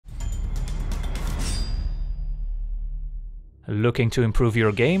Looking to improve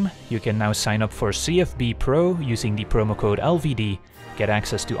your game? You can now sign up for CFB Pro using the promo code LVD, get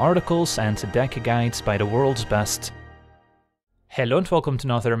access to articles and deck guides by the world's best. Hello and welcome to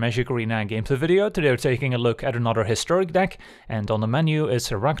another Magic Arena gameplay video. Today we're taking a look at another historic deck, and on the menu is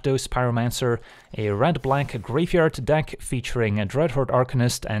Rakdos Pyromancer, a red-black graveyard deck featuring a Dreadhorde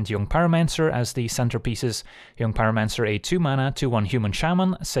Arcanist and Young Pyromancer as the centerpieces. Young Pyromancer, a 2-mana, 2/1 human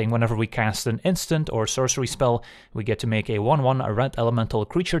shaman, saying whenever we cast an instant or sorcery spell, we get to make a 1/1 red elemental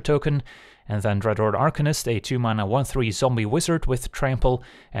creature token. And then Dreadhorde Arcanist, a 2-mana 1/3 zombie wizard with trample,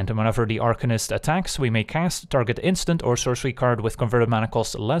 and whenever the Arcanist attacks, we may cast target instant or sorcery card with converted mana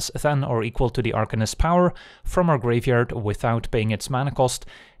cost less than or equal to the Arcanist's power from our graveyard without paying its mana cost,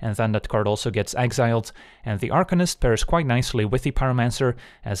 and then that card also gets exiled. And the Arcanist pairs quite nicely with the Pyromancer,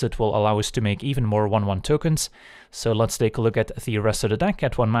 as it will allow us to make even more 1/1 tokens. So let's take a look at the rest of the deck.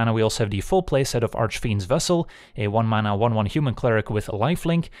 At 1 mana we also have the full playset of Archfiend's Vessel, a 1-mana 1/1 human cleric with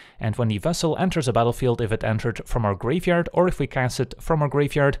lifelink, and when the vessel enters a battlefield, if it entered from our graveyard or if we cast it from our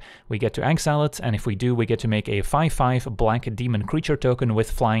graveyard, we get to exile it, and if we do, we get to make a 5/5 black demon creature token with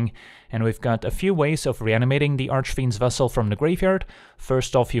flying. And we've got a few ways of reanimating the Archfiend's Vessel from the graveyard.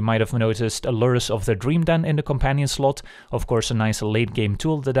 First off, you might have noticed Lurrus of the Dream Den in the companion slot, of course a nice late game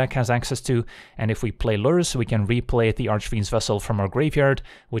tool the deck has access to, and if we play Lurrus, we can replay the Archfiend's Vessel from our graveyard,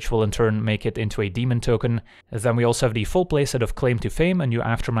 which will in turn make it into a demon token. Then we also have the full playset of Claim to Fame, a new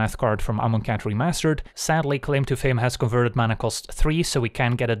Aftermath card from Amonkhet Remastered. Sadly, Claim to Fame has converted mana cost 3, so we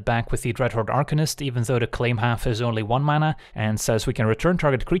can get it back with the Dreadhorde Arcanist, even though the claim half is only 1 mana, and says we can return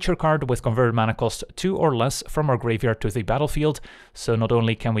target creature card with converted mana cost 2 or less from our graveyard to the battlefield. So not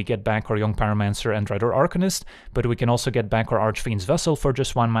only can we get back our Young Pyromancer and Dreadhorde Arcanist, but we can also get back our Archfiend's Vessel for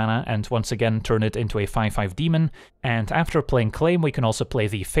just 1 mana and once again turn it into a 5/5 demon. And after playing Claim, we can also play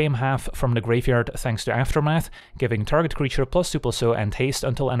the Fame half from the graveyard thanks to Aftermath, giving target creature +2/+0 and haste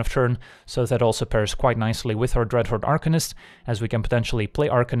until end of turn, so that also pairs quite nicely with our Dreadhorde Arcanist, as we can potentially play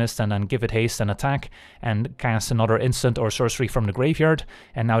Arcanist and then give it haste and attack, and cast another instant or sorcery from the graveyard.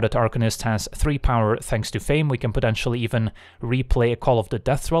 And now that Arcanist has 3 power thanks to Fame, we can potentially even replay a Call of the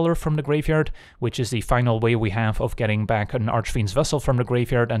Death Dweller from the graveyard, which is the final way we have of getting back an Archfiend's Vessel from the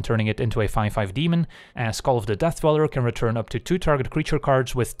graveyard and turning it into a 5/5 demon, as Call of the Death Dweller can return up to 2 target creature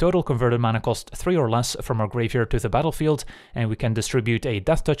cards with total converted mana cost 3 or less from our graveyard to the battlefield, and we can distribute a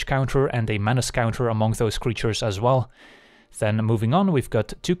Death Touch counter and a Menace counter among those creatures as well. Then moving on, we've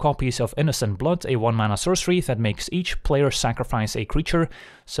got 2 copies of Innocent Blood, a 1-mana sorcery that makes each player sacrifice a creature.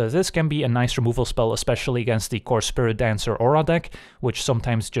 So this can be a nice removal spell, especially against the core Spirit Dancer Aura deck, which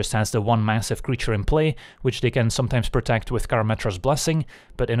sometimes just has the 1 massive creature in play, which they can sometimes protect with Karametra's Blessing,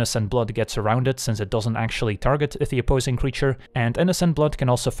 but Innocent Blood gets around it since it doesn't actually target the opposing creature. And Innocent Blood can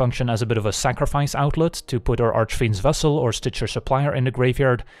also function as a bit of a sacrifice outlet to put our Archfiend's Vessel or Stitcher Supplier in the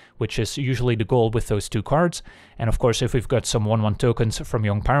graveyard, which is usually the goal with those 2 cards. And of course, if we've got some 1/1 tokens from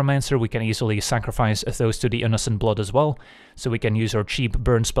Young Pyromancer, we can easily sacrifice those to the Innocent Blood as well. So we can use our cheap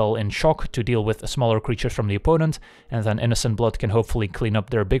burn spell in Shock to deal with smaller creatures from the opponent, and then Innocent Blood can hopefully clean up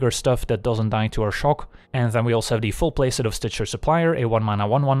their bigger stuff that doesn't die to our Shock. And then we also have the full playset of Stitcher Supplier, a 1-mana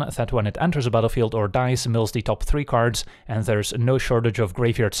 1/1 that when it enters a battlefield or dies, mills the top 3 cards, and there's no shortage of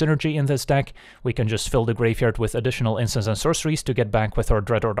graveyard synergy in this deck. We can just fill the graveyard with additional instants and sorceries to get back with our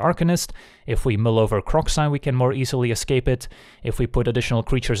Dreadhorde Arcanist. If we mill over Crocsai, we can more easily escape it. If we put additional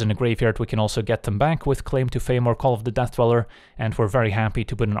creatures in the graveyard, we can also get them back with Claim to Fame or Call of the Death Dweller, and we're very happy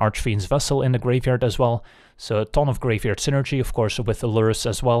to put an Archfiend's Vessel in the graveyard as well. So a ton of graveyard synergy, of course, with the Lurrus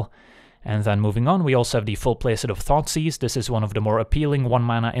as well. And then moving on, we also have the full playset of Thoughtseize. This is one of the more appealing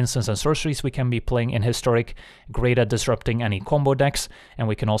 1-mana instants and sorceries we can be playing in Historic, great at disrupting any combo decks, and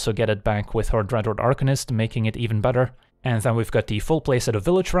we can also get it back with our Dreadhorde Arcanist, making it even better. And then we've got the full playset of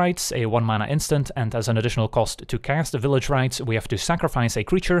Village Rites, a 1-mana instant, and as an additional cost to cast the Village Rites, we have to sacrifice a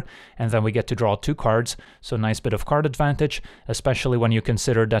creature, and then we get to draw 2 cards, so nice bit of card advantage, especially when you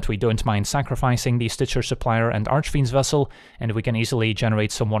consider that we don't mind sacrificing the Stitcher Supplier and Archfiend's Vessel, and we can easily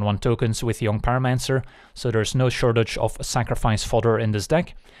generate some 1/1 tokens with Young Pyromancer, so there's no shortage of sacrifice fodder in this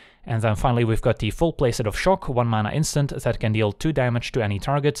deck. And then finally we've got the full playset of Shock, 1-mana instant that can deal 2 damage to any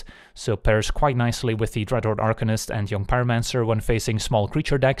target, so pairs quite nicely with the Dreadhorde Arcanist and Young Pyromancer when facing small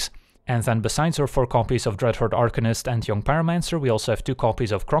creature decks. And then besides our 4 copies of Dreadhorde Arcanist and Young Pyromancer, we also have 2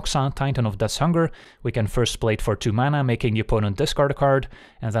 copies of Crocsai, Titan of Death's Hunger. We can first play it for 2 mana, making the opponent discard a card,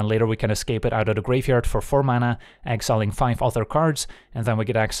 and then later we can escape it out of the graveyard for 4 mana, exiling 5 other cards, and then we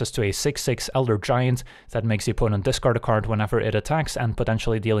get access to a 6/6 Elder Giant that makes the opponent discard a card whenever it attacks, and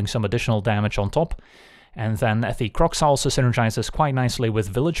potentially dealing some additional damage on top. And then the Kroxa also synergizes quite nicely with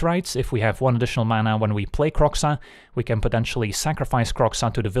Village Rites. If we have 1 additional mana when we play Kroxa, we can potentially sacrifice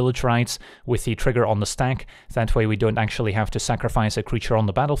Kroxa to the Village Rites with the trigger on the stack. That way we don't actually have to sacrifice a creature on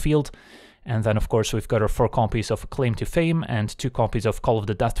the battlefield. And then of course we've got our 4 copies of Claim to Fame and 2 copies of Call of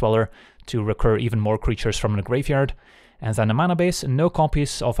the Death Dweller to recur even more creatures from the graveyard. And then the mana base, no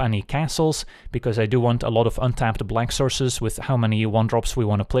copies of any castles, because I do want a lot of untapped black sources with how many 1-drops we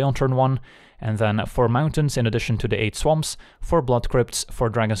want to play on turn 1. And then 4 mountains in addition to the 8 swamps, 4 blood crypts, 4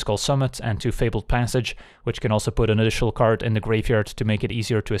 Dragonskull Summit, and 2 Fabled Passage, which can also put an additional card in the graveyard to make it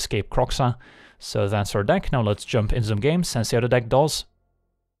easier to escape Kroxa. So that's our deck. Now let's jump in some games and see how the deck does.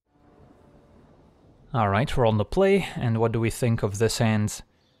 Alright, we're on the play, and what do we think of this hand?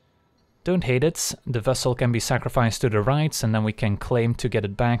 Don't hate it. The vessel can be sacrificed to the rights, and then we can claim to get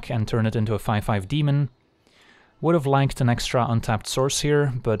it back and turn it into a 5/5 demon. Would have liked an extra untapped source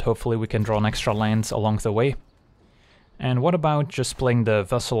here, but hopefully we can draw an extra land along the way. And what about just playing the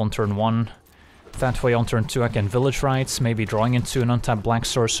vessel on turn 1? That way on turn 2 I can Village Rites, maybe drawing into an untapped black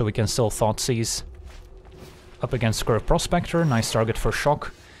source so we can still Thoughtseize. Up against Curve Prospector, nice target for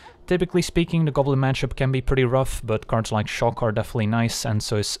Shock. Typically speaking, the Goblin matchup can be pretty rough, but cards like Shock are definitely nice, and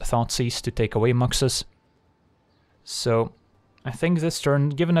so is Thoughtseize to take away Muxus. So, I think this turn,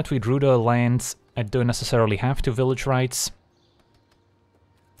 given that we drew the land, I don't necessarily have to Village Rites.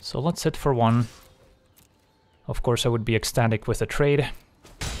 So let's hit for 1. Of course I would be ecstatic with a trade.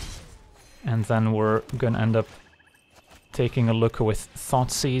 And then we're gonna end up taking a look with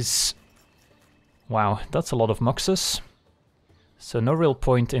Thoughtseize. Wow, that's a lot of Muxus. So no real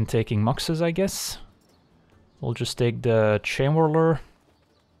point in taking Muxus, I guess. We'll just take the Chain Whirler.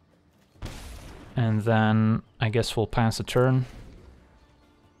 And then I guess we'll pass a turn.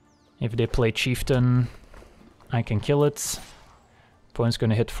 If they play Chieftain, I can kill it. Opponent's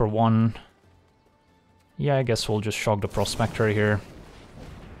gonna hit for 1. Yeah, I guess we'll just shock the Prospector here.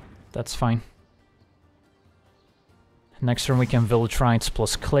 That's fine. Next turn we can Village Rites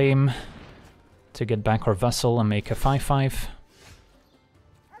plus Claim to get back our Vessel and make a 5/5.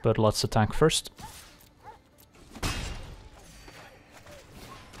 But let's attack first.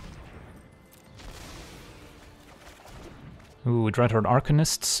 Ooh, Dreadhorde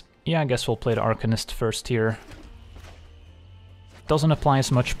Arcanists. Yeah, I guess we'll play the Arcanist first here. Doesn't apply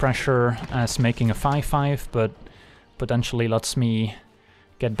as much pressure as making a 5/5, but potentially lets me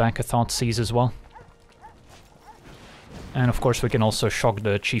get back a Thoughtseize as well. And of course we can also shock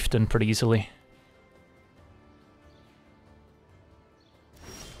the Chieftain pretty easily.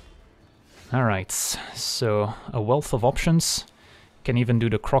 Alright, so a wealth of options. Can even do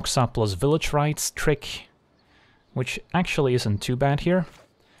the Kroxa plus Village Rites trick, which actually isn't too bad here.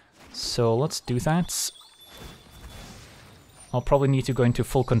 So let's do that. I'll probably need to go into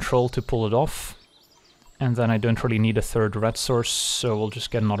full control to pull it off. And then I don't really need a 3rd red source, so we'll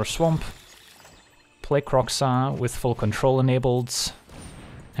just get another swamp. Play Kroxa with full control enabled,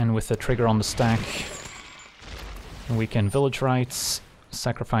 and with the trigger on the stack. And we can Village Rites,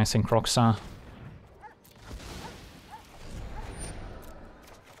 sacrificing Kroxa.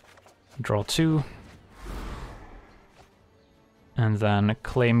 Draw 2. And then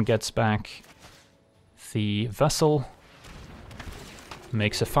Claim gets back the Vessel.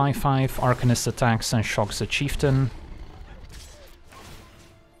 Makes a 5/5, Arcanist attacks and shocks the Chieftain.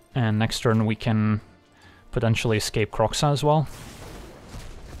 And next turn we can potentially escape Kroxa as well.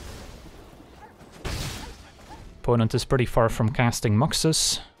 Opponent is pretty far from casting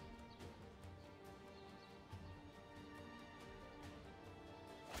Muxus.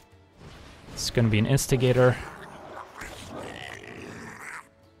 It's gonna be an Instigator.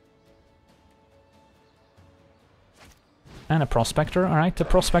 And a Prospector. Alright, the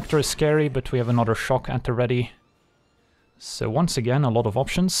Prospector is scary, but we have another shock at the ready. So once again, a lot of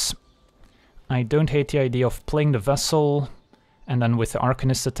options. I don't hate the idea of playing the Vessel, and then with the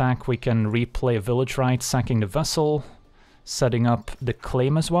Arcanist attack we can replay Village Rite, sacking the Vessel, setting up the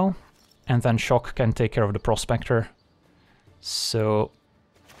Claim as well, and then Shock can take care of the Prospector. So,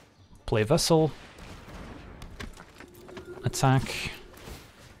 play Vessel, attack,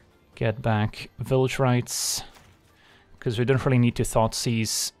 get back Village Rites, because we don't really need to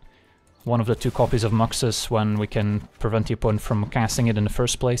Thoughtseize one of the 2 copies of Muxus when we can prevent the opponent from casting it in the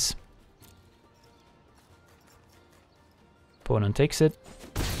first place. Opponent takes it.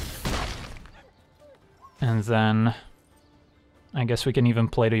 And then I guess we can even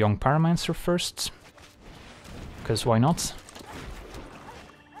play the young Pyromancer first, because why not?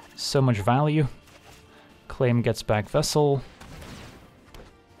 So much value. Claim gets back Vessel.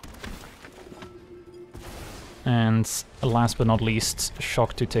 And last but not least,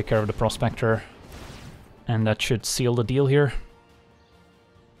 Shock to take care of the Prospector. And that should seal the deal here.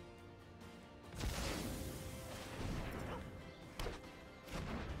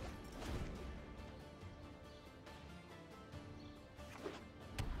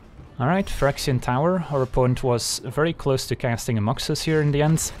 Alright, Phyrexian Tower. Our opponent was very close to casting a Muxus here in the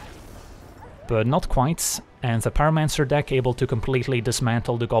end, but not quite, and the Pyromancer deck able to completely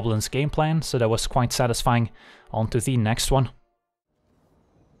dismantle the Goblin's game plan, so that was quite satisfying. On to the next one.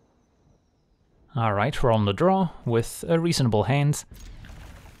 Alright, we're on the draw with a reasonable hand.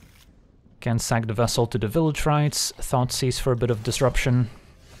 Can sack the Vessel to the Village Rites, Thoughtseize for a bit of disruption,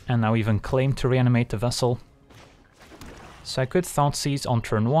 and now even claim to reanimate the Vessel. So I could Thoughtseize on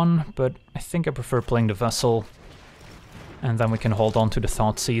turn 1, but I think I prefer playing the Vessel, and then we can hold on to the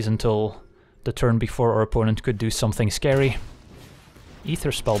Thoughtseize until the turn before our opponent could do something scary.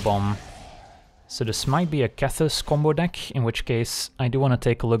 Ether Spellbomb. So this might be a Kethis combo deck, in which case I do want to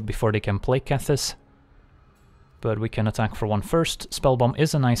take a look before they can play Kethis. But we can attack for 1 first. Spellbomb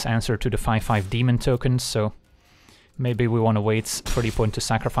is a nice answer to the 5/5 Demon tokens, so maybe we want to wait for the opponent to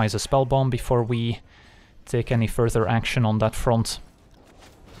sacrifice a Spellbomb before we take any further action on that front.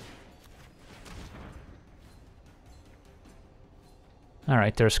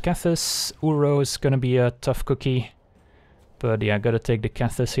 Alright, there's Kethis. Uro is gonna be a tough cookie, but yeah, gotta take the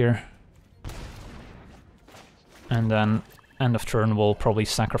Kethis here. And then, end of turn, we'll probably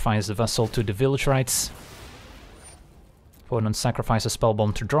sacrifice the Vessel to the Village Rites. Opponent sacrifices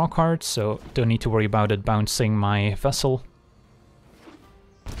Spellbomb to draw cards, so don't need to worry about it bouncing my Vessel.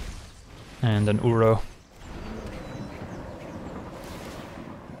 And then Uro.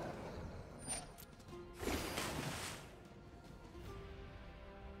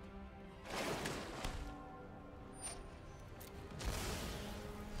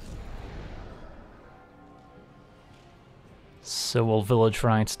 So we'll Village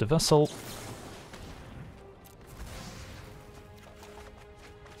Rites the Vessel.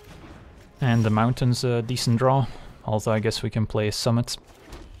 And the Mountain's a decent draw, although I guess we can play Summit.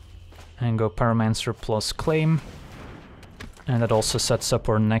 And go Pyromancer plus Claim. And that also sets up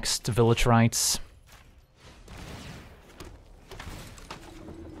our next Village Rites.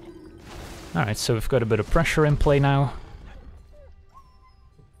 Alright, so we've got a bit of pressure in play now.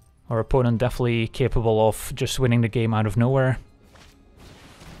 Our opponent definitely capable of just winning the game out of nowhere.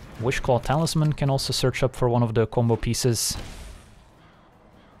 Wishclaw Talisman can also search up for one of the combo pieces.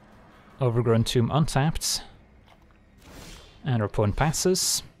 Overgrown Tomb untapped. And our opponent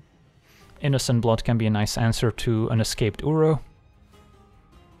passes. Innocent Blood can be a nice answer to an escaped Uro.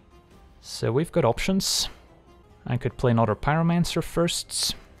 So we've got options. I could play another Pyromancer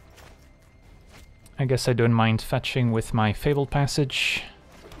first. I guess I don't mind fetching with my Fabled Passage.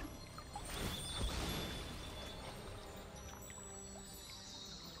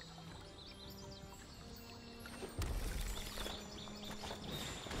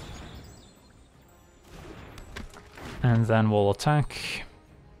 And then we'll attack.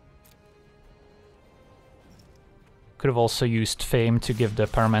 Could have also used Fame to give the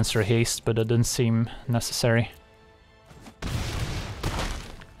Pyromancer haste, but it didn't seem necessary.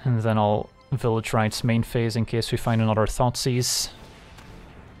 And then I'll Village Rites main phase in case we find another Thoughtseize.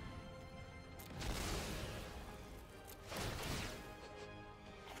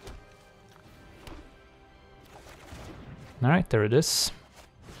 Alright, there it is.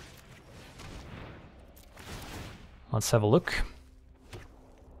 Let's have a look.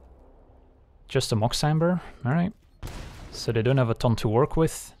 Just a Moxamber, alright. So they don't have a ton to work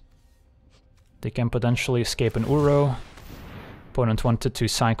with. They can potentially escape an Uro. Opponent wanted to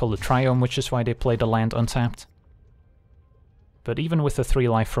cycle the Triome, which is why they played the land untapped. But even with the 3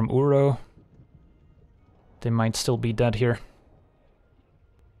 life from Uro, they might still be dead here.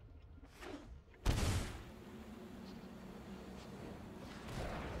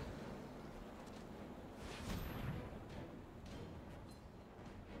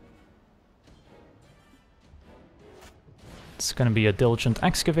 It's gonna be a Diligent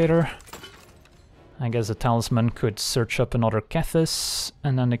Excavator. I guess a Talisman could search up another Kethis,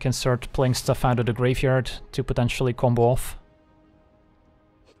 and then they can start playing stuff out of the graveyard to potentially combo off.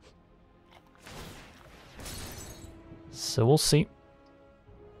 So we'll see.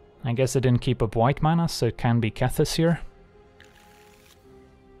 I guess they didn't keep up white mana, so it can be Kethis here.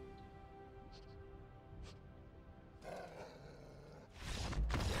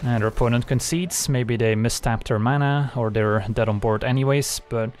 And our opponent concedes. Maybe they mistapped their mana, or they're dead on board anyways,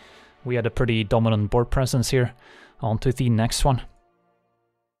 but we had a pretty dominant board presence here. On to the next one.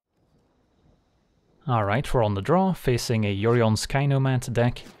 Alright, we're on the draw, facing a Yorion Skynomad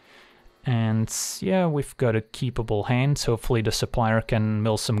deck. And yeah, we've got a keepable hand, hopefully the supplier can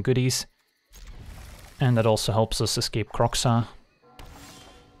mill some goodies. And that also helps us escape Kroxa.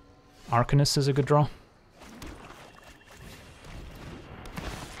 Arcanist is a good draw.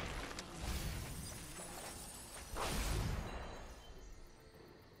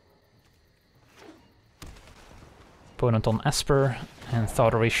 Opponent on Esper and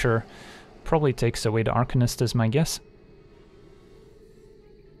Thought Erasure probably takes away the Arcanist is my guess.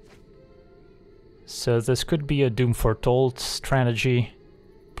 So this could be a Doom Foretold strategy.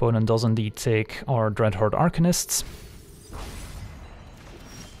 Opponent does indeed take our Dreadhorde Arcanists.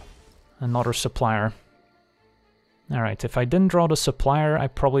 Another Supplier. Alright, if I didn't draw the Supplier, I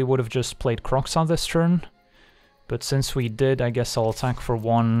probably would have just played Kroxa this turn. But since we did, I guess I'll attack for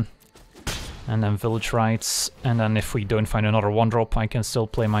 1, and then Village Rites, and then if we don't find another 1-drop, I can still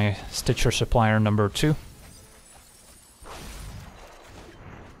play my Stitcher Supplier number 2.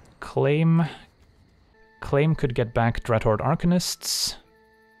 Claim. Claim could get back Dreadhorde Arcanists.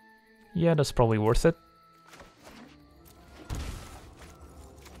 Yeah, that's probably worth it.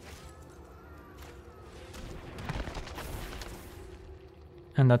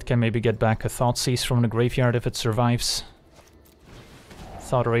 And that can maybe get back a Thoughtseize from the graveyard if it survives.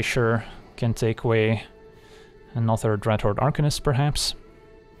 Thought Erasure can take away another Dreadhorde Arcanist, perhaps.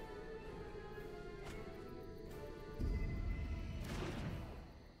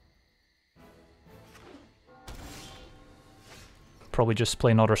 Probably just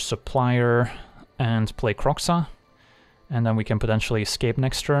play another Supplier and play Kroxa, and then we can potentially escape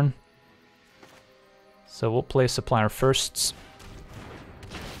next turn. So we'll play Supplier first.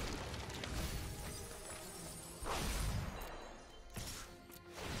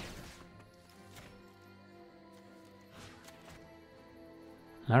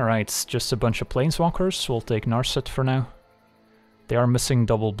 Alright, just a bunch of Planeswalkers. We'll take Narset for now. They are missing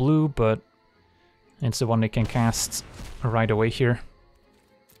double blue, but it's the one they can cast right away here.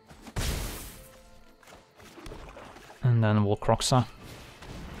 And then we'll Kroxa.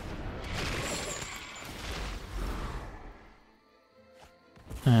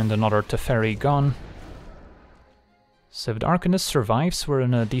 And another Teferi gone. So if the Arcanist survives, we're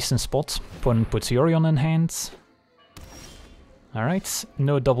in a decent spot. Opponent puts Yorion in hand. Alright,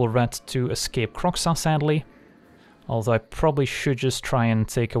 no double red to escape Kroxa, sadly. Although I probably should just try and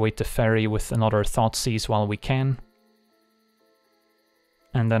take away Teferi with another Thoughtseize while we can.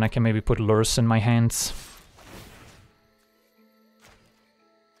 And then I can maybe put Lurrus in my hands.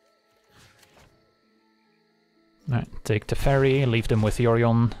 Alright, take Teferi, leave them with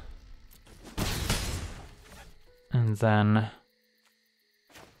Yorion. And then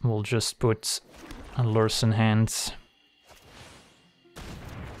we'll just put a Lurrus in hands.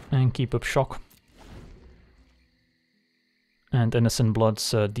 And keep up Shock. And Innocent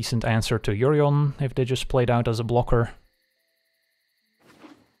Blood's a decent answer to Yorion if they just played out as a blocker.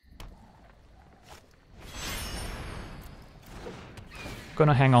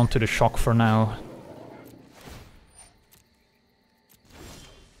 Gonna hang on to the Shock for now.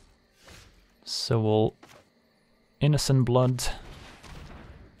 So we'll Innocent Blood.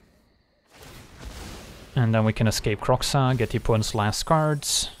 And then we can escape Kroxa, get the opponent's last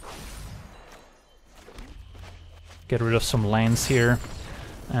cards. Get rid of some lands here.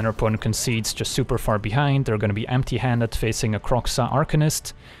 And our opponent concedes just super far behind. They're going to be empty-handed facing a Kroxa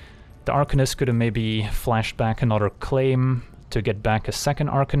Arcanist. The Arcanist could have maybe flashed back another Claim to get back a second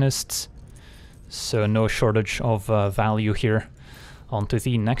Arcanist. So no shortage of value here. On to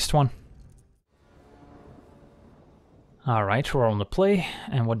the next one. Alright, we're on the play.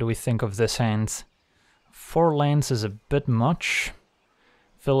 And what do we think of this hand? 4 lands is a bit much.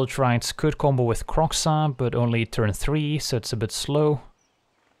 Village Rites could combo with Kroxa, but only turn 3, so it's a bit slow.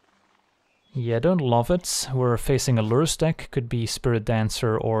 Yeah, don't love it. We're facing a Lurrus deck, could be Spirit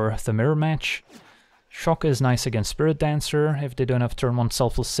Dancer or the Mirror Match. Shock is nice against Spirit Dancer if they don't have turn 1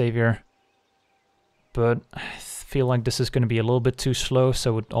 Selfless Savior. But I feel like this is going to be a little bit too slow,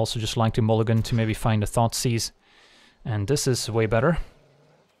 so I would also just like to mulligan to maybe find a Thoughtseize. And this is way better.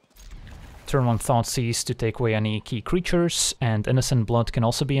 Turn 1 Thoughtseize to take away any key creatures, and Innocent Blood can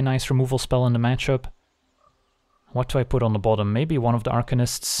also be a nice removal spell in the matchup. What do I put on the bottom? Maybe one of the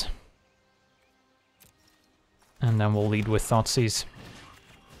Arcanists. And then we'll lead with Thoughtseize.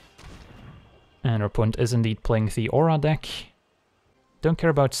 And our opponent is indeed playing the Aura deck. Don't care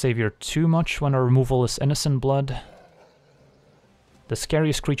about Savior too much when our removal is Innocent Blood. The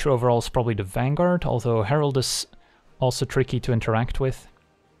scariest creature overall is probably the Vanguard, although Herald is also tricky to interact with.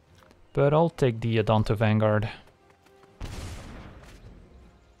 But I'll take the Adanto Vanguard.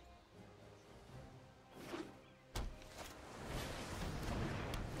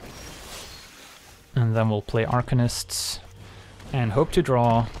 And then we'll play Arcanists and hope to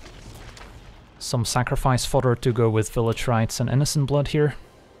draw some sacrifice fodder to go with Village Rites and Innocent Blood here.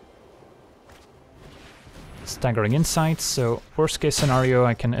 Staggering Insight, so worst case scenario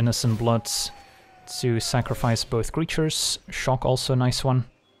I can Innocent Blood to sacrifice both creatures. Shock also a nice one.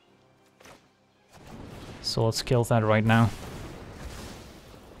 So let's kill that right now.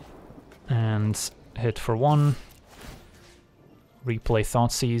 And hit for 1. Replay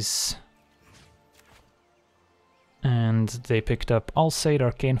Thoughtseize. And they picked up Alseid,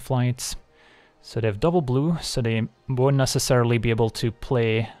 Arcane Flight. So they have double blue, so they won't necessarily be able to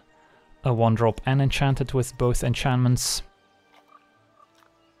play a 1-drop and enchant it with both enchantments.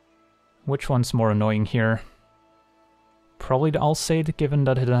 Which one's more annoying here? Probably the Alseid, given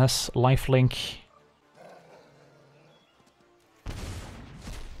that it has lifelink.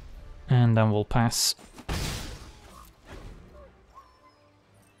 And then we'll pass.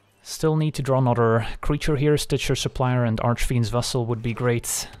 Still need to draw another creature here. Stitcher Supplier and Archfiend's Vessel would be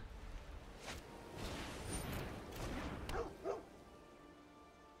great.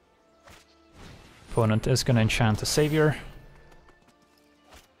 Opponent is gonna enchant a Savior.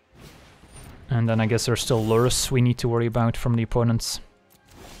 And then I guess there's still Lurrus we need to worry about from the opponents.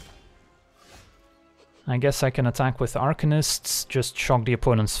 I guess I can attack with Arcanists, just shock the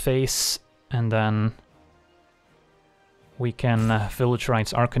opponent's face, and then we can Village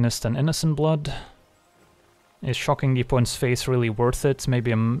Rites Arcanist and Innocent Blood. Is shocking the opponent's face really worth it?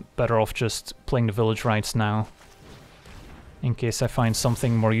 Maybe I'm better off just playing the Village Rites now, in case I find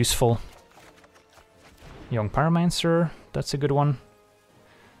something more useful. Young Pyromancer, that's a good one.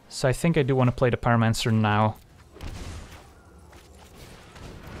 So I think I do want to play the Pyromancer now.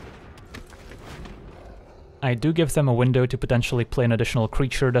 I do give them a window to potentially play an additional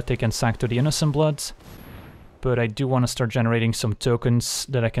creature that they can sack to the Innocent Blood, but I do want to start generating some tokens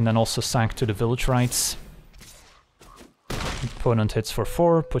that I can then also sack to the Village Rites. Opponent hits for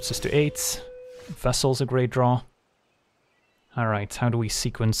 4, puts us to 8. Vessel's a great draw. Alright, how do we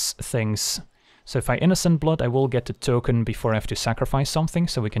sequence things? So if I Innocent Blood, I will get the token before I have to sacrifice something,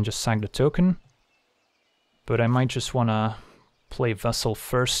 so we can just sack the token. But I might just want to play Vessel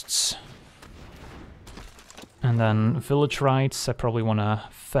first. And then Village Rites, I probably want to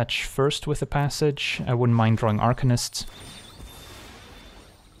fetch first with the passage. I wouldn't mind drawing Arcanist.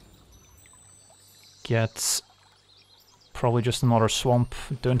 Get probably just another Swamp.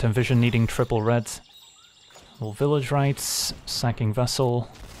 Don't envision needing triple red. Well, Village Rites, sacking Vessel.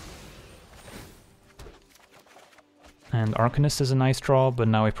 And Arcanist is a nice draw, but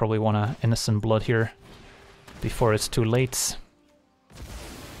now I probably want to Innocent Blood here before it's too late.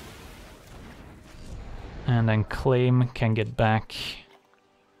 And then Claim can get back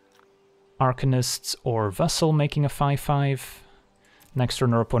Arcanist or Vessel, making a 5/5. Next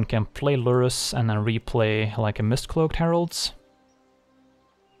turn our opponent can play Lurrus and then replay like a Mist-Cloaked Heralds.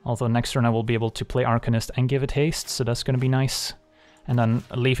 Although next turn I will be able to play Arcanist and give it haste, so that's going to be nice. And then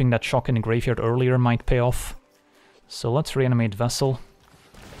leaving that shock in the graveyard earlier might pay off. So let's reanimate Vessel.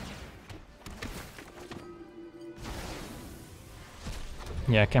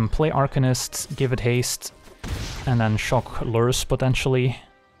 Yeah, I can play Arcanist, give it haste, and then shock Lurrus potentially.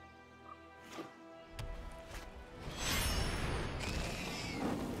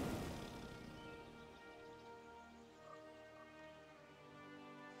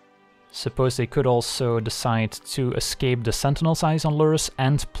 Suppose they could also decide to escape the Sentinel's Eyes on Lurrus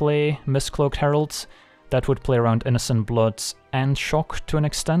and play Mist-Cloaked Heralds. That would play around Innocent Blood and Shock to an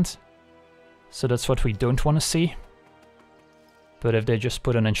extent. So that's what we don't want to see. But if they just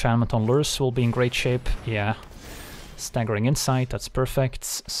put an enchantment on Lurrus, we'll be in great shape. Yeah. Staggering Insight, that's perfect.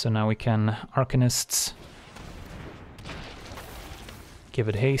 So now we can Arcanist. Give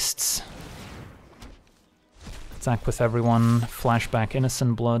it haste. Attack with everyone. Flashback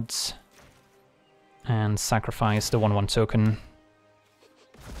Innocent Blood. And sacrifice the 1/1 token.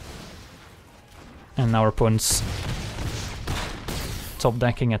 And now our opponent's top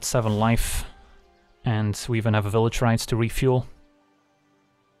decking at 7 life. And we even have a Village Rites to refuel.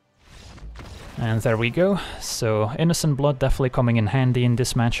 And there we go. So Innocent Blood definitely coming in handy in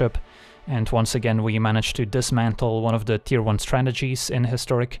this matchup. And once again we managed to dismantle one of the tier 1 strategies in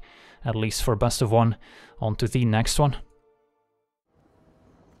Historic, at least for best of 1. On to the next one.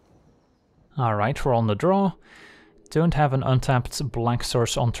 Alright, we're on the draw. Don't have an untapped black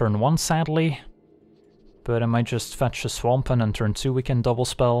source on turn 1 sadly. But I might just fetch a Swamp and on turn 2 we can double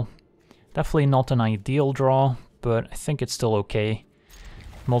spell. Definitely not an ideal draw, but I think it's still okay.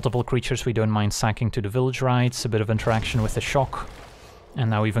 Multiple creatures we don't mind sacking to the Village Rites, a bit of interaction with the Shock.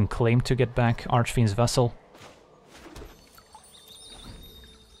 And now even Claim to get back Archfiend's Vessel.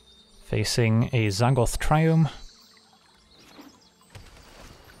 Facing a Zagoth Triome.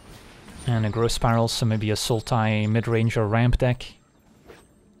 And a Growth Spiral, so maybe a Sultai midrange or ramp deck.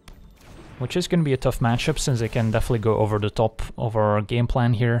 Which is going to be a tough matchup, since they can definitely go over the top of our game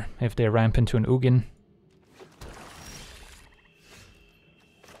plan here if they ramp into an Ugin.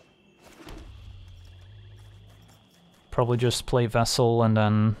 Probably just play Vessel and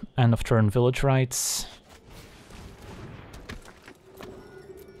then end of turn Village Rites.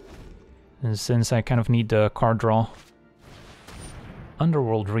 And since I kind of need the card draw.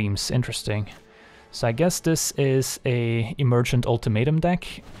 Underworld Dreams, interesting. So I guess this is a Emergent Ultimatum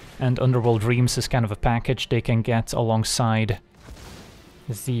deck, and Underworld Dreams is kind of a package they can get alongside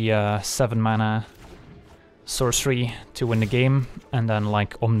the 7 mana sorcery to win the game, and then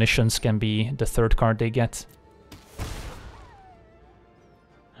like Omniscience can be the third card they get.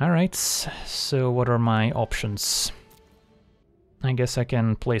 Alright, so what are my options? I guess I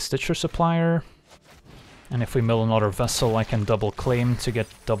can play Stitcher Supplier, and if we mill another Vessel I can double claim to get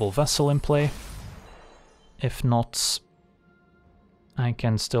double Vessel in play. If not, I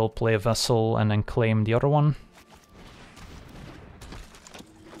can still play a Vessel and then claim the other one.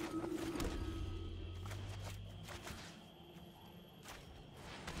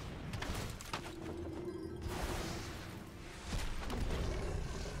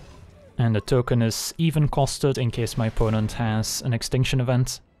 And the token is even costed in case my opponent has an extinction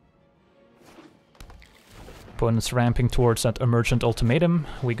event. Opponent's ramping towards that Emergent Ultimatum.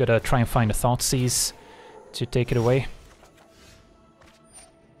 We gotta try and find a Thoughtseize to take it away.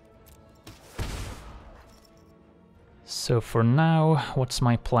 So for now, what's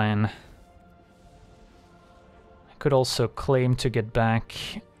my plan? I could also claim to get back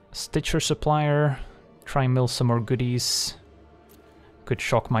Stitcher Supplier, try and mill some more goodies. Could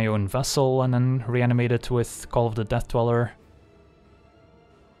shock my own Vessel and then reanimate it with Call of the Death Dweller.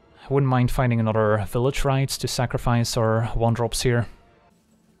 I wouldn't mind finding another Village Rites to sacrifice our 1-drops here.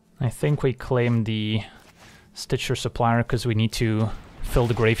 I think we claim the Stitcher Supplier because we need to fill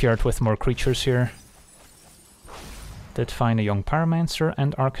the graveyard with more creatures here. Did find a young Pyromancer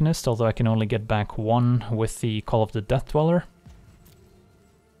and Arcanist, although I can only get back one with the Call of the Death Dweller.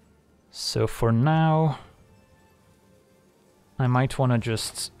 So for now, I might want to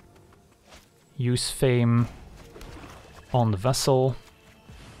just use Fame on the Vessel.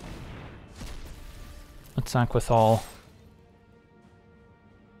 Attack with all.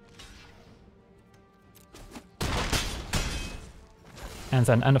 And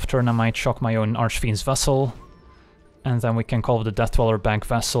then end of turn I might shock my own Archfiend's Vessel. And then we can call the Death Dweller back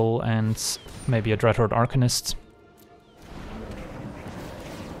Vessel and maybe a Dreadhorde Arcanist.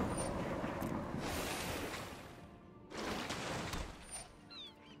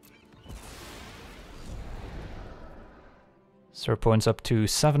 So our opponent's up to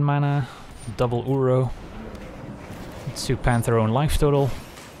 7 mana, double Uro. Let's do Panther own life total.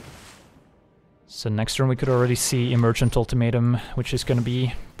 So next turn we could already see Emergent Ultimatum, which is going to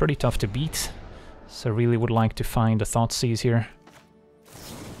be pretty tough to beat. So I really would like to find a Thoughtseize here.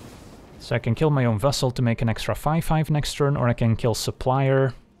 So I can kill my own Vessel to make an extra 5/5 next turn, or I can kill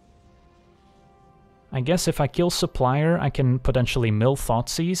Supplier. I guess if I kill Supplier, I can potentially mill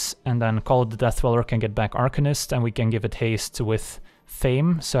Thoughtseize, and then Call of the Death Dweller can get back Arcanist, and we can give it haste with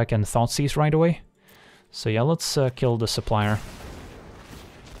Fame, so I can Thoughtseize right away. So yeah, let's kill the Supplier.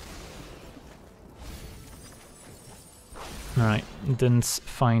 Alright, didn't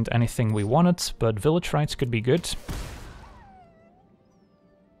find anything we wanted, but Village Rites could be good.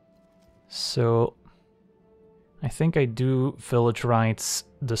 So I think I do Village Rites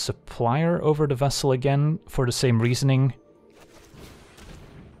the Supplier over the Vessel again for the same reasoning.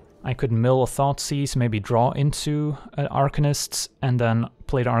 I could mill a Thoughtseize, maybe draw into an Arcanist, and then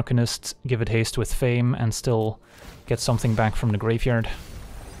play the Arcanist, give it haste with Fame, and still get something back from the graveyard.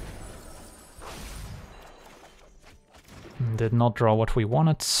 Did not draw what we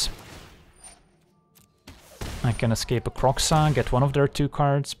wanted. I can escape a Kroxa, get one of their 2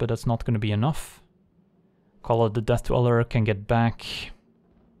 cards, but that's not going to be enough. Call of the Death Dweller can get back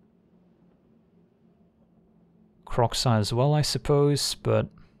Kroxa as well, I suppose, but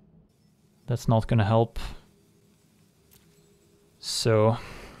that's not going to help. So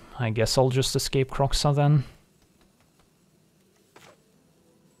I guess I'll just escape Kroxa then.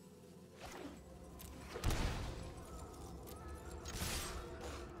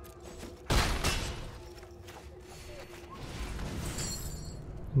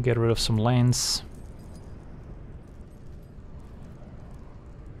 Get rid of some lands.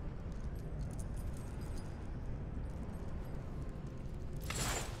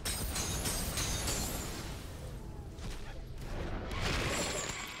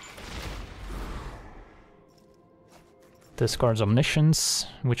 Discards Omniscience,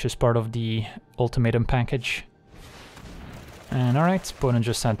 which is part of the ultimatum package. And alright, opponent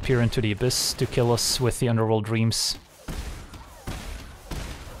just had Peer into the Abyss to kill us with the Underworld Dreams.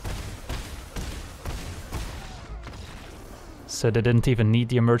 So they didn't even need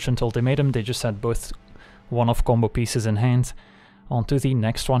the Emergent Ultimatum, they just had both one-off combo pieces in hand. On to the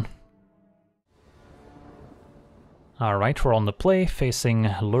next one. Alright, we're on the play, facing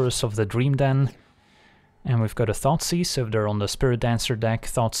Lurrus of the Dream Den. And we've got a Thoughtseize, so if they're on the Spirit Dancer deck,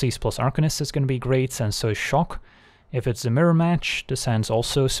 Thoughtseize plus Arcanist is going to be great, and so is Shock. If it's a mirror match, this hand's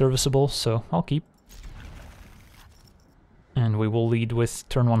also serviceable, so I'll keep. And we will lead with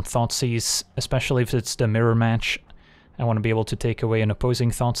turn 1 Thoughtseize, especially if it's the mirror match. I want to be able to take away an opposing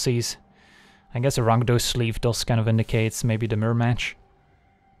Thoughtseize. I guess a Rakdos sleeve does kind of indicate maybe the mirror match.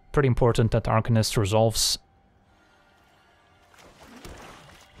 Pretty important that Arcanist resolves.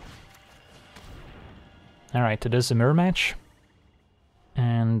 Alright, it is a mirror match.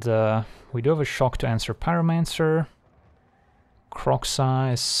 And we do have a Shock to answer Pyromancer.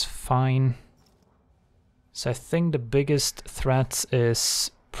 Kroxa is fine. So I think the biggest threat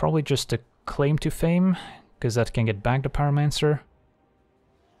is probably just a Claim to Fame, because that can get back the Pyromancer.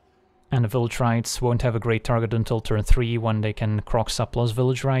 And the Village Rites won't have a great target until turn 3 when they can Kroxa plus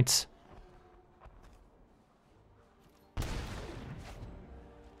Village Rites.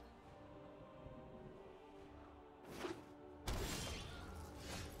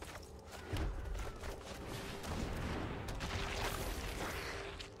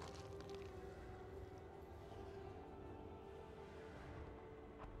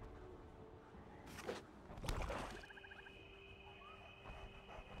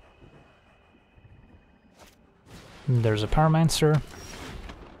 There's a Pyromancer,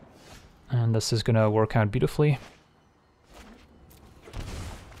 and this is gonna work out beautifully.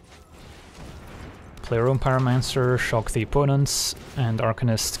 Play our own Pyromancer, shock the opponents, and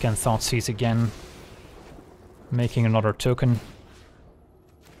Arcanist can Thoughtseize again, making another token.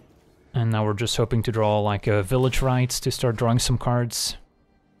 And now we're just hoping to draw like a Village Rites to start drawing some cards.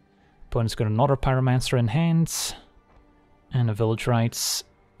 Opponent's got another Pyromancer in hand, and a Village Rites.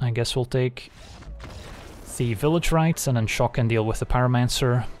 I guess we'll take the Village Rites and then Shock and deal with the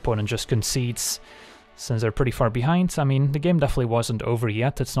Pyromancer. Opponent just concedes since they're pretty far behind. I mean, the game definitely wasn't over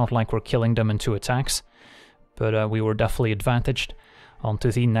yet. It's not like we're killing them in 2 attacks, but we were definitely advantaged. On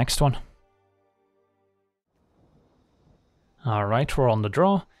to the next one. Alright, we're on the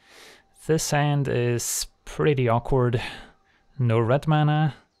draw. This hand is pretty awkward. No red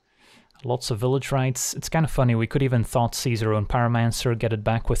mana. Lots of Village Rites. It's kind of funny, we could even Thoughtseize our own Pyromancer, get it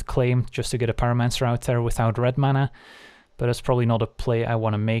back with Claim, just to get a Pyromancer out there without red mana. But that's probably not a play I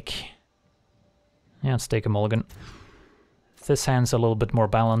want to make. Yeah, let's take a mulligan. This hand's a little bit more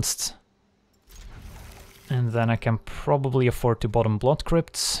balanced. And then I can probably afford to bottom Blood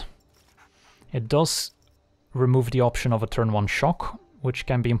Crypts. It does remove the option of a turn 1 Shock, which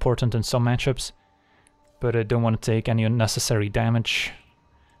can be important in some matchups. But I don't want to take any unnecessary damage.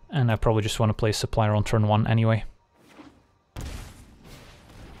 And I probably just want to play Supplier on turn 1 anyway.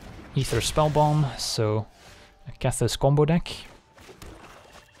 Ether Spellbomb, so a Kethis combo deck.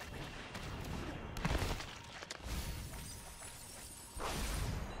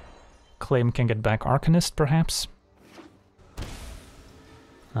 Claim can get back Arcanist, perhaps.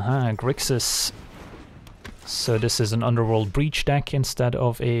 Aha, Grixis. So this is an Underworld Breach deck instead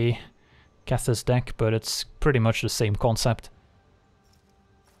of a Kethis deck, but it's pretty much the same concept.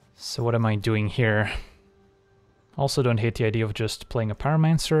 So what am I doing here? Also don't hate the idea of just playing a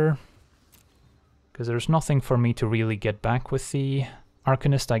Pyromancer, because there's nothing for me to really get back with the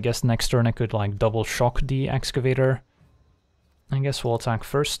Arcanist. I guess next turn I could like double shock the Excavator. I guess we'll attack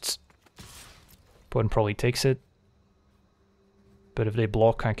first. Opponent probably takes it. But if they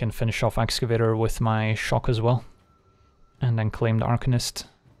block, I can finish off Excavator with my shock as well. And then claim the Arcanist.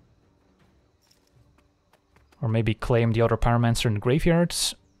 Or maybe claim the other Pyromancer in the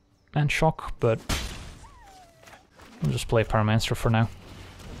graveyards and shock, but I'll just play Pyromancer for now.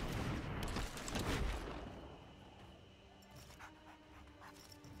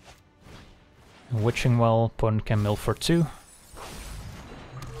 Witching Well, opponent can mill for 2.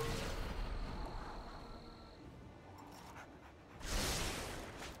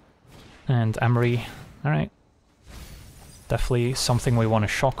 And Emery, alright. Definitely something we want to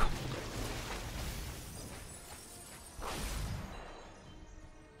shock.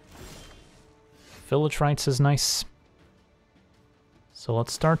 Village Rites is nice. So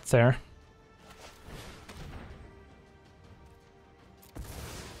let's start there.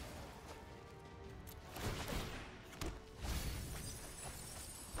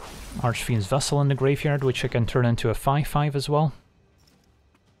 Archfiend's Vessel in the graveyard, which I can turn into a 5/5 as well.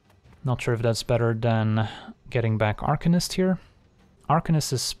 Not sure if that's better than getting back Arcanist here.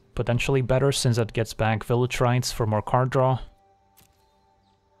 Arcanist is potentially better since it gets back Village Rites for more card draw.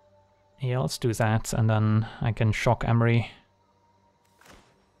 Yeah, let's do that, and then I can shock Emery.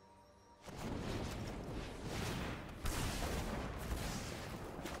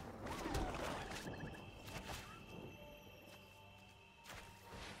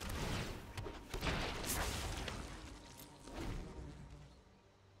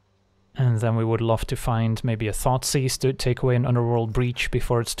 And then we would love to find maybe a Thoughtseize to take away an Underworld Breach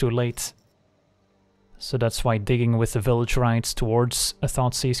before it's too late. So that's why digging with the Village Rites towards a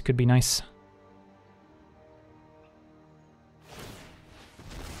Thoughtseize could be nice.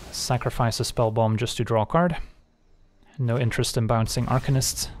 Sacrifice a Spell Bomb just to draw a card. No interest in bouncing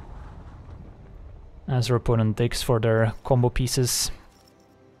Arcanist, as our opponent digs for their combo pieces.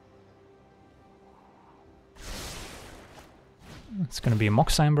 It's gonna be a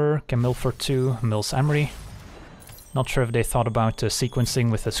Moxamber, can mill for 2, mills Emery. Not sure if they thought about sequencing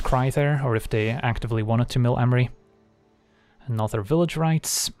with a Scry there, or if they actively wanted to mill Emery. Another Village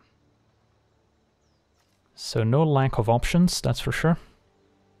Rites. So no lack of options, that's for sure.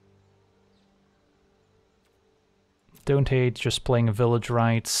 Don't hate just playing Village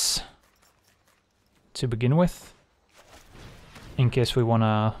Rites to begin with, in case we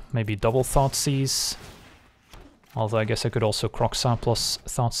wanna maybe double Thoughtseize. Although I guess I could also Kroxa plus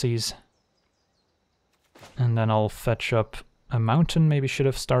Thoughtseize. And then I'll fetch up a Mountain, maybe should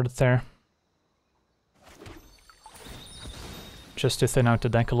have started there. Just to thin out the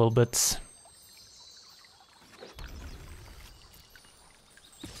deck a little bit.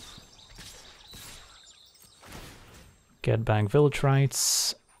 Get back Village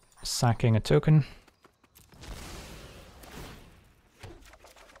Rites, sacking a token.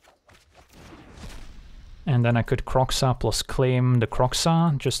 And then I could Kroxa plus claim the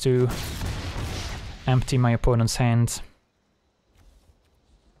Kroxa, just to empty my opponent's hand.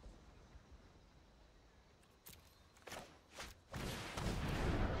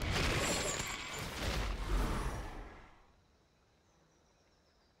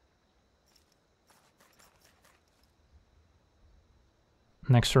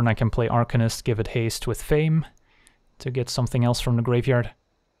 Next turn I can play Arcanist, give it haste with Fame to get something else from the graveyard.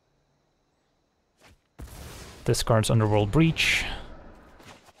 Discards Underworld Breach.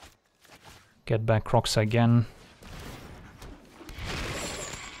 Get back Kroxa again.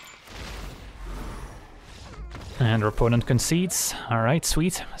 And our opponent concedes. Alright,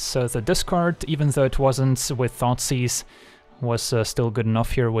 sweet. So the discard, even though it wasn't with Thoughtseize, was still good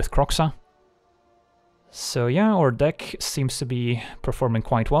enough here with Kroxa. So yeah, our deck seems to be performing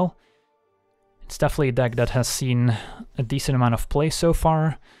quite well. It's definitely a deck that has seen a decent amount of play so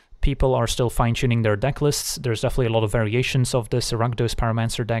far. People are still fine-tuning their deck lists. There's definitely a lot of variations of this Rakdos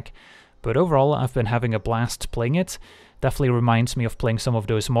Pyromancer deck. But overall, I've been having a blast playing it. Definitely reminds me of playing some of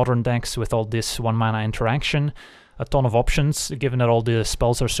those modern decks with all this 1-mana interaction. A ton of options, given that all the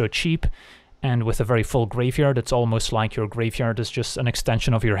spells are so cheap. And with a very full graveyard, it's almost like your graveyard is just an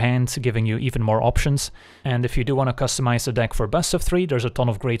extension of your hand, giving you even more options. And if you do want to customize the deck for best of 3, there's a ton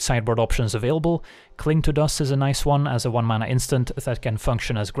of great sideboard options available. Cling to Dust is a nice one as a 1-mana instant that can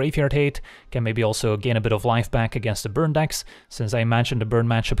function as graveyard hate, can maybe also gain a bit of life back against the burn decks, since I imagine the burn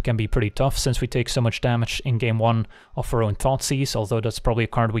matchup can be pretty tough since we take so much damage in game 1 of our own Thoughtseize, although that's probably a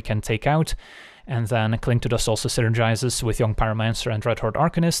card we can take out. And then Cling to Dust also synergizes with Young Pyromancer and Dreadhorde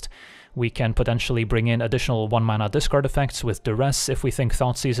Arcanist. We can potentially bring in additional 1-mana discard effects with Duress if we think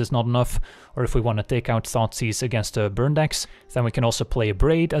Thoughtseize is not enough, or if we want to take out Thoughtseize against the burn decks. Then we can also play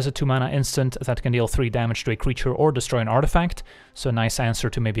Braid as a 2-mana instant that can deal 3 damage to a creature or destroy an artifact. So a nice answer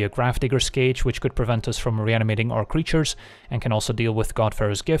to maybe a Gravedigger's Cage, which could prevent us from reanimating our creatures, and can also deal with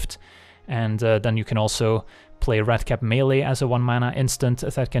Godfarer's Gift. And then you can also play Redcap Melee as a 1-mana instant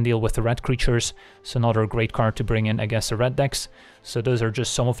that can deal with the red creatures, so another great card to bring in against the red decks. So those are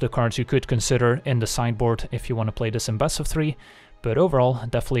just some of the cards you could consider in the sideboard if you want to play this in best of 3. But overall,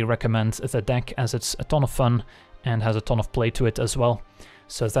 definitely recommend the deck as it's a ton of fun and has a ton of play to it as well.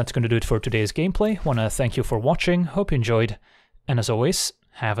 So that's going to do it for today's gameplay. Want to thank you for watching, hope you enjoyed, and as always,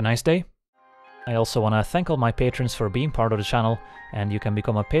 have a nice day. I also want to thank all my patrons for being part of the channel, and you can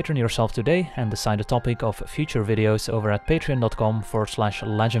become a patron yourself today and decide the topic of future videos over at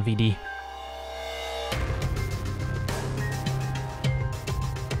patreon.com/LegenVD.